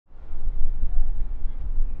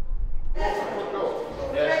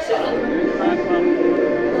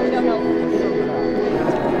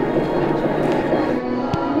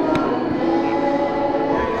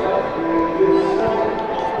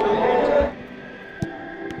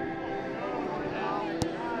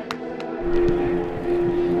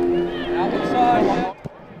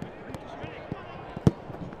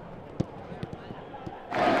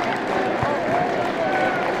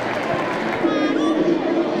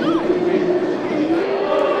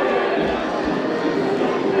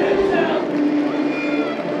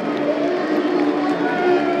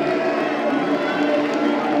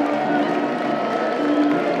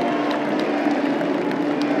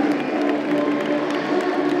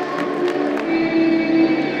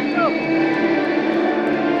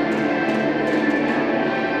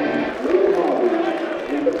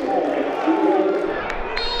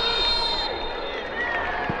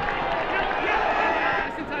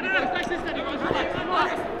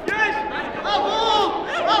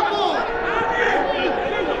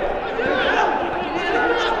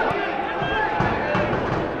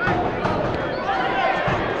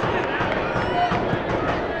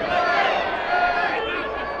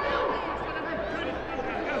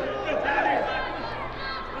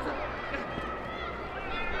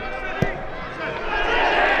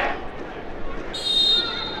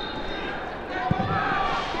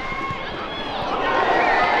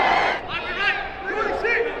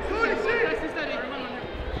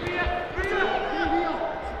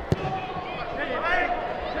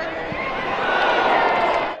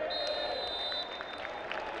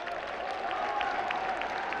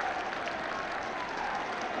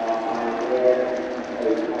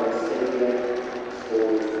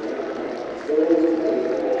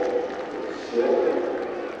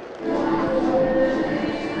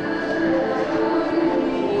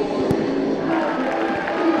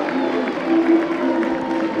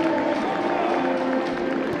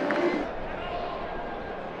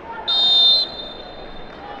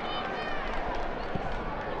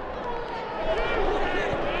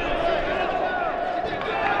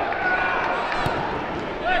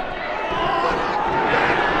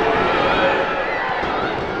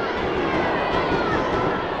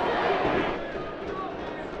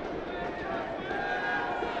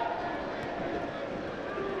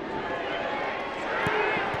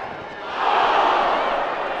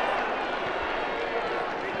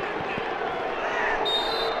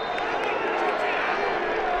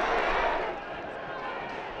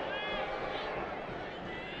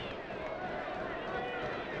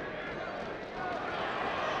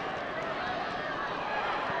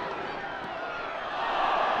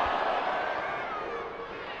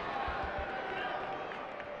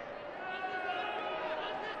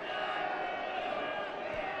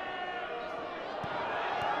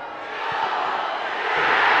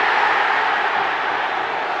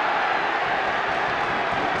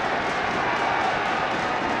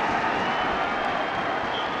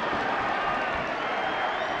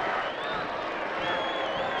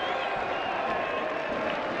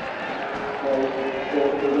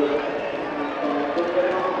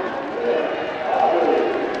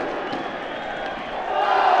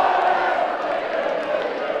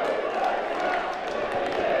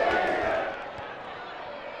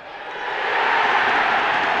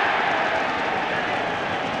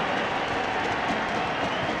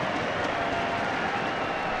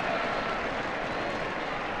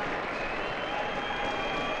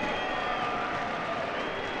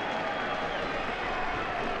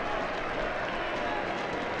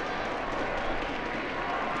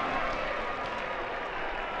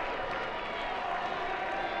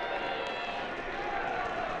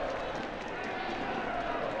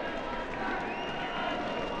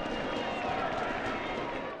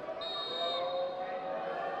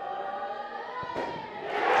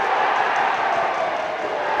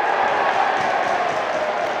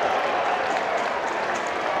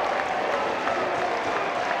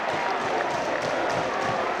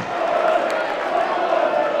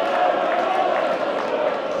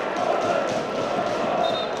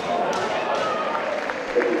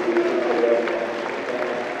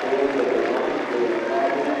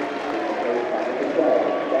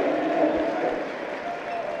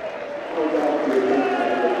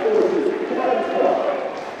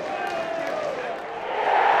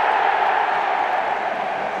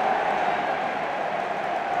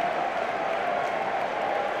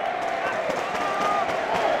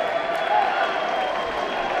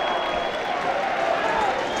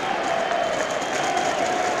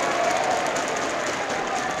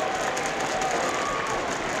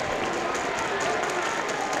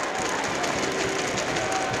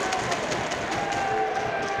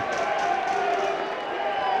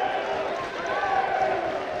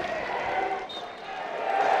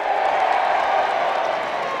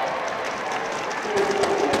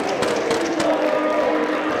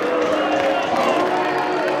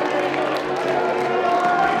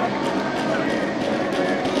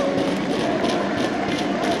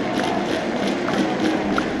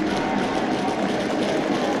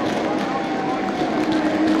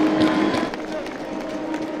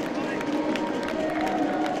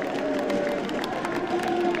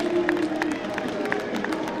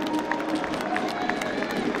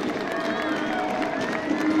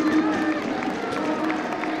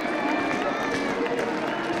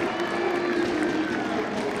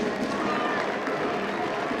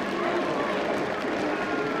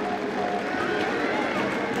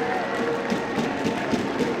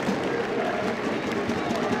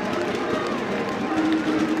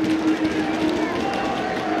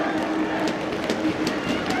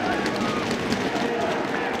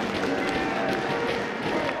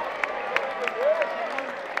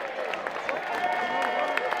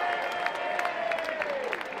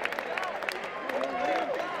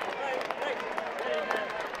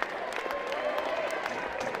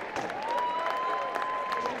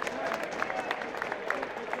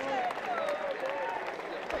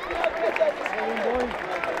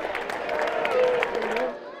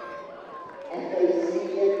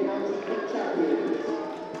champions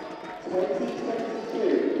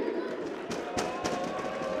 2022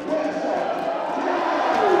 Worksop.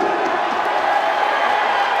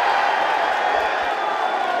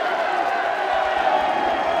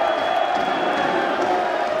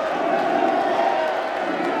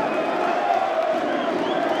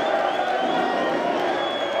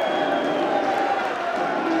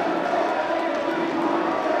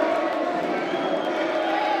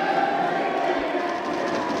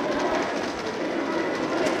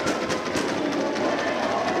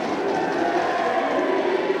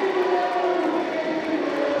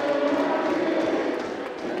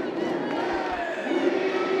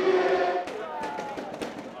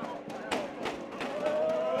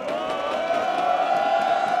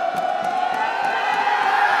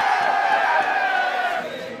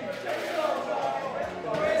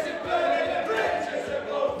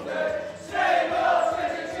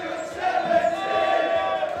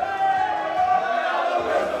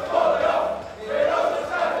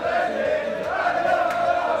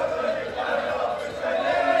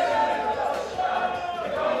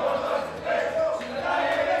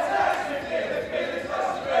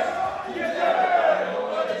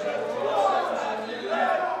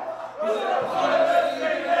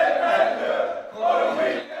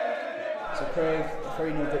 A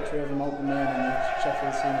 3-0 victory over Maltby in the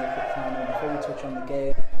Sheffield Senior Cup final. Before we touch on the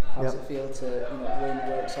game, how does it feel to win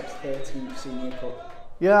Worksop's 13th Senior Cup?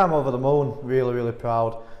 Yeah, I'm over the moon. Really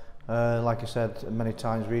proud. Like I said many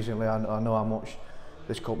times recently, I know how much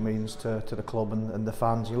this cup means to the club and the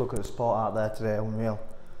fans. You look at the sport out there today, unreal,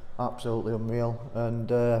 absolutely unreal,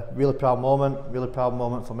 and really proud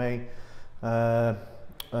moment for me. Yeah,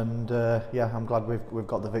 I'm glad we've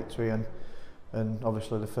got the victory and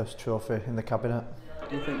obviously the first trophy in the cabinet.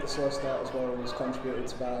 Do you think the slow start as well was contributed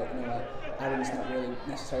to by, Aaron's not really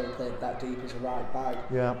necessarily played that deep as a right back?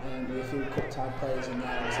 Yeah. With a few cup-tied players in there,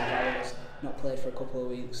 as Aaron's not played for a couple of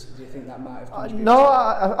weeks, do you think that might have contributed? No,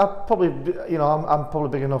 I probably, I'm probably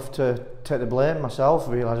big enough to take the blame myself.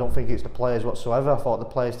 Really, I don't think it's the players whatsoever. I thought the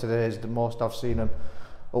players today is the most I've seen them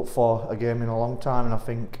up for a game in a long time, and I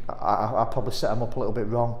think I probably set them up a little bit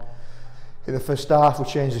wrong. In the first half, we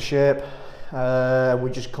changed the shape.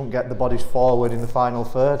 We just couldn't get the bodies forward in the final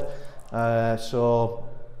third, so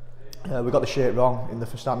we got the shape wrong in the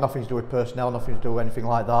first half. Nothing to do with personnel, nothing to do with anything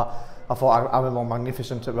like that. I thought Aaron was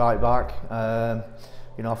magnificent at right back. I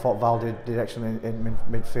thought Val did excellent in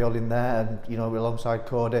midfield in there, and alongside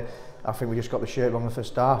Cody. I think we just got the shape wrong in the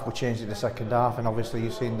first half. We changed it in the second half, and obviously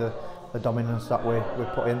you've seen the dominance that we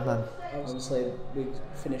put in then. Obviously we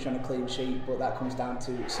finished on a clean sheet, but that comes down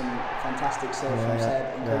to some fantastic saves from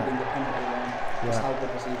Seb, including the penalty one. How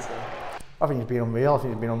good was he today? I think he's been unreal. I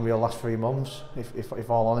think he's been unreal the last 3 months, if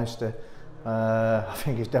all honesty. I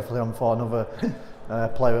think he's definitely on for another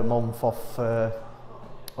player at month off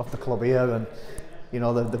the club here, and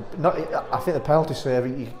I think the penalty save,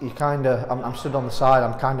 he kind of, I'm stood on the side,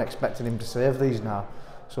 I'm kind of expecting him to save these now,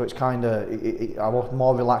 so it's kind of, I was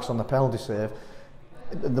more relaxed on the penalty save.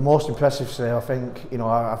 The most impressive save, I think you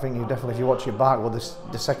definitely, if you watch it back, well,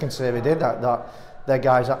 the second save he did, their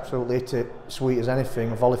guy's absolutely hit it sweet as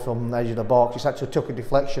anything, a volley from the edge of the box. He actually took a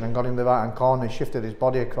deflection and got in the right hand corner and shifted his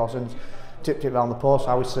body across and tipped it round the post.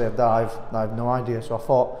 How he saved that, I have no idea. So I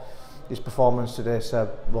thought his performance today, Seb,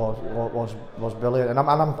 was brilliant, and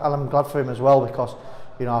I'm glad for him as well, because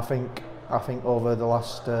I think over the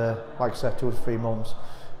last like I said 2 or 3 months,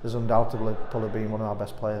 there's undoubtedly probably been one of our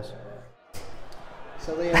best players.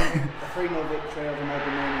 So Liam, a 3-0 victory over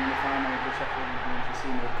Maltby in the final of the Sheffield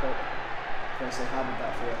Senior Cup. Firstly, how did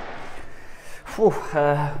that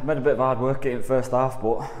feel? Made a bit of hard work in the first half,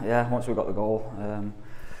 but yeah, once we got the goal,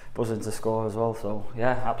 buzzing to score as well. So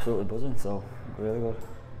yeah, absolutely buzzing. So really good.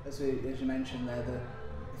 As you mentioned there, the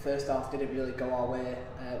first half didn't really go our way.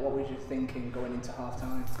 What were you thinking going into half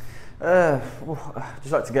time?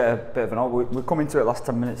 Just like to get a bit of an out. We come into it last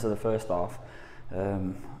 10 minutes of the first half.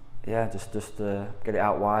 Yeah, just get it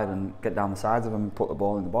out wide and get down the sides of them and put the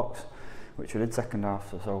ball in the box, which we did second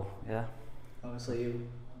half. So yeah. Obviously, you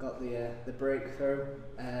got the breakthrough.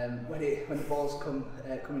 When the balls come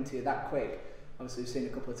into you that quick, obviously we've seen a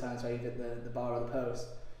couple of times where you hit the bar or the post.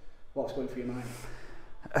 What's going through your mind?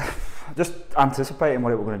 Just anticipating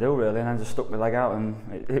what it were going to do really, and then just stuck my leg out and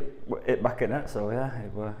it hit back in it. So yeah,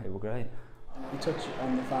 it were great. You touched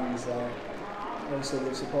on the fans there. Obviously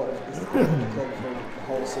they've supported the club through the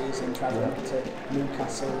whole season, travelling to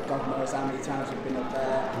Newcastle, God knows how many times we've been up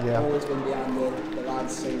there, always been behind the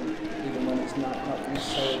lads, so even when it's not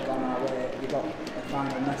necessarily gone our way. You've got a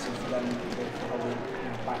final message for them for holding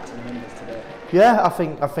back to the numbers today? Yeah, I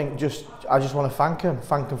think I just want to thank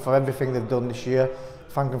them for everything they've done this year,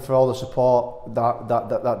 thank them for all the support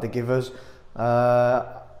that they give us.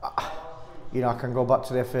 You know, I can go back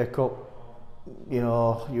to the FA Cup. You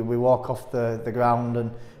know, we walk off the ground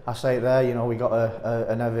and I say it there. You know, we got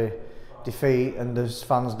an heavy defeat and there's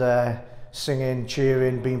fans there singing,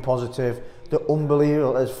 cheering, being positive. They're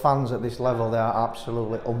unbelievable as fans at this level. They are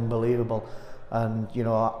absolutely unbelievable. And you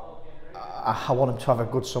know, I want them to have a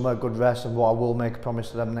good summer, a good rest. And what I will make a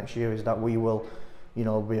promise to them next year is that we will, you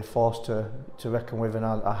know, be a force to reckon with. And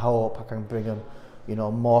I hope I can bring them, you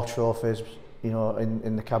know, more trophies, you know,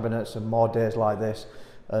 in the cabinets and more days like this,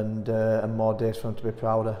 and more days for them to be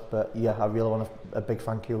prouder. But yeah, I really want a big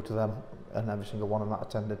thank you to them and every single one of them that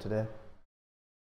attended today.